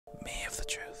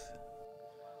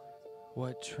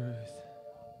What truth?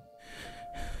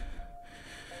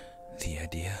 The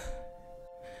idea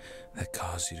that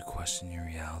caused you to question your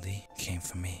reality came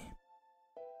from me.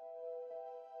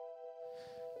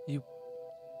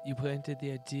 You planted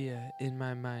the idea in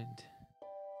my mind.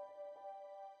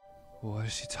 What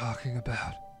is she talking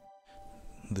about?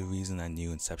 The reason I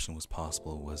knew Inception was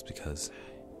possible was because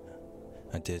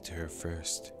I did it to her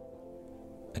first.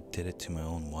 I did it to my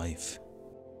own wife.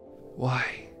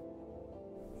 Why?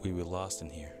 We were lost in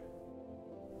here.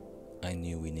 I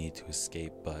knew we needed to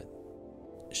escape, but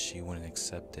she wouldn't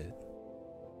accept it.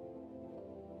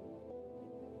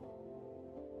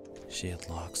 She had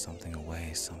locked something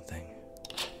away, something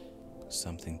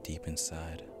deep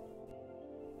inside.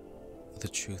 The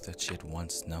truth that she had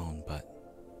once known, but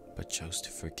chose to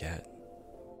forget.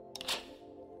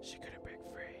 She couldn't break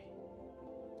free.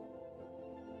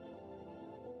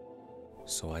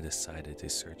 So I decided to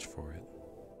search for it.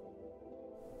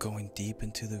 Going deep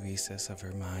into the recess of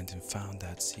her mind and found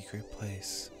that secret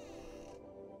place.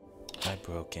 I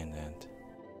broke in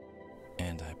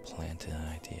and I planted an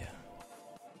idea.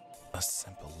 A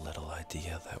simple little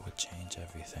idea that would change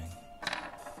everything.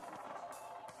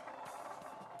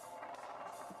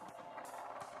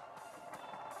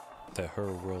 That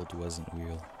her world wasn't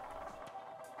real.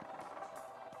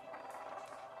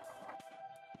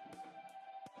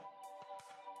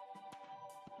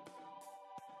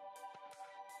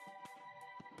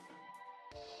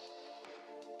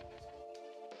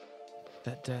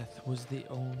 That death was the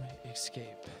only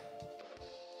escape.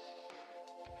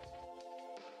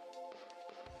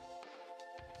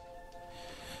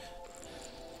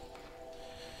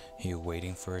 You're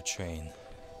waiting for a train.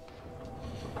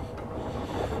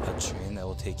 A train that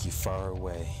will take you far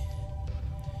away.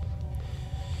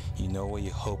 You know where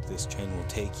you hope this train will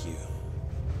take you.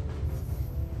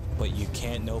 But you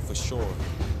can't know for sure.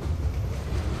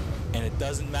 And it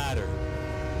doesn't matter.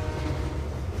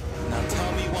 Now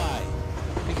tell me why.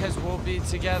 Because we'll be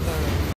together.